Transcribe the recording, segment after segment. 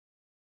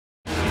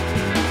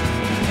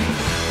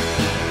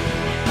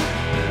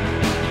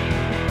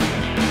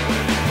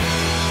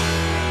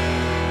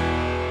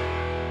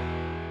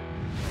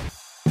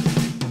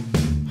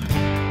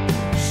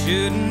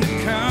shouldn't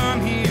have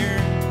come here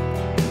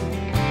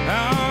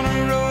on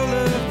a roll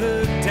of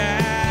the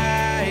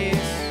dice.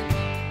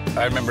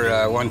 I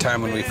remember one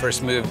time when we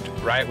first moved,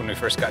 right when we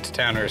first got to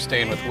town, we were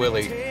staying with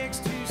Willie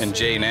and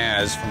Jay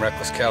Naz from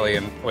Reckless Kelly,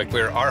 and like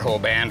our whole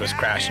band was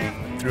crashing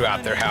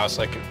throughout their house.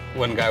 Like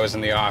one guy was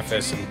in the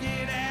office, and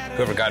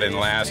whoever got in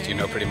last, you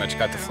know, pretty much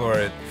got the floor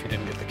if you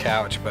didn't get the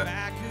couch. But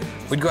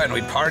we'd go out and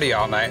we'd party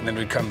all night, and then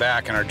we'd come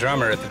back, and our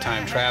drummer at the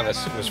time,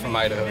 Travis, was from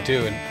Idaho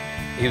too, and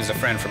he was a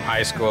friend from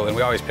high school, and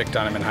we always picked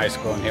on him in high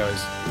school, and he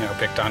always, you know,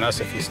 picked on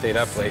us if he stayed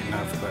up late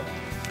enough. But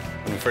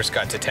when we first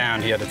got to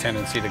town, he had a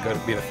tendency to go to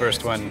be the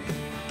first one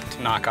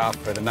to knock off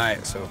for the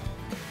night. So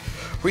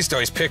we used to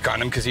always pick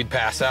on him because he'd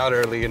pass out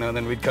early, you know, and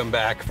then we'd come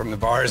back from the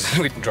bars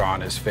and we'd draw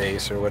on his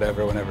face or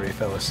whatever whenever he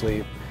fell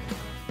asleep.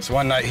 So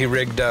one night he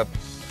rigged up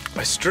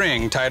a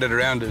string, tied it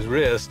around his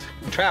wrist.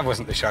 Trav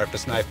wasn't the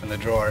sharpest knife in the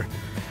drawer.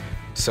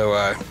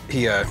 So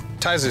he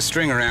ties his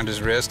string around his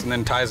wrist and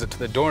then ties it to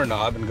the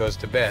doorknob and goes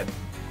to bed.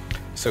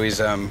 So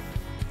he's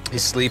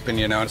sleeping,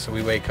 you know, so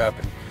we wake up,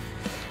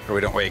 or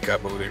we don't wake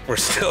up, but we're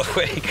still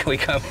awake. We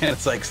come in,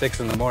 it's like 6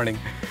 in the morning.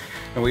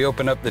 And we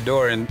open up the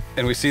door, and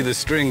we see the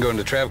string going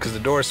to Trav because the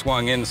door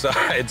swung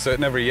inside, so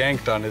it never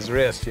yanked on his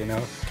wrist, you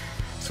know.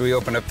 So we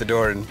open up the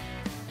door, and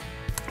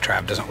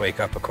Trav doesn't wake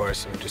up, of course,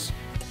 so we just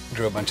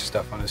drew a bunch of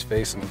stuff on his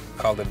face and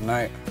called it a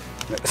night.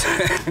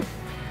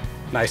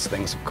 Nice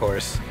things, of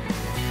course.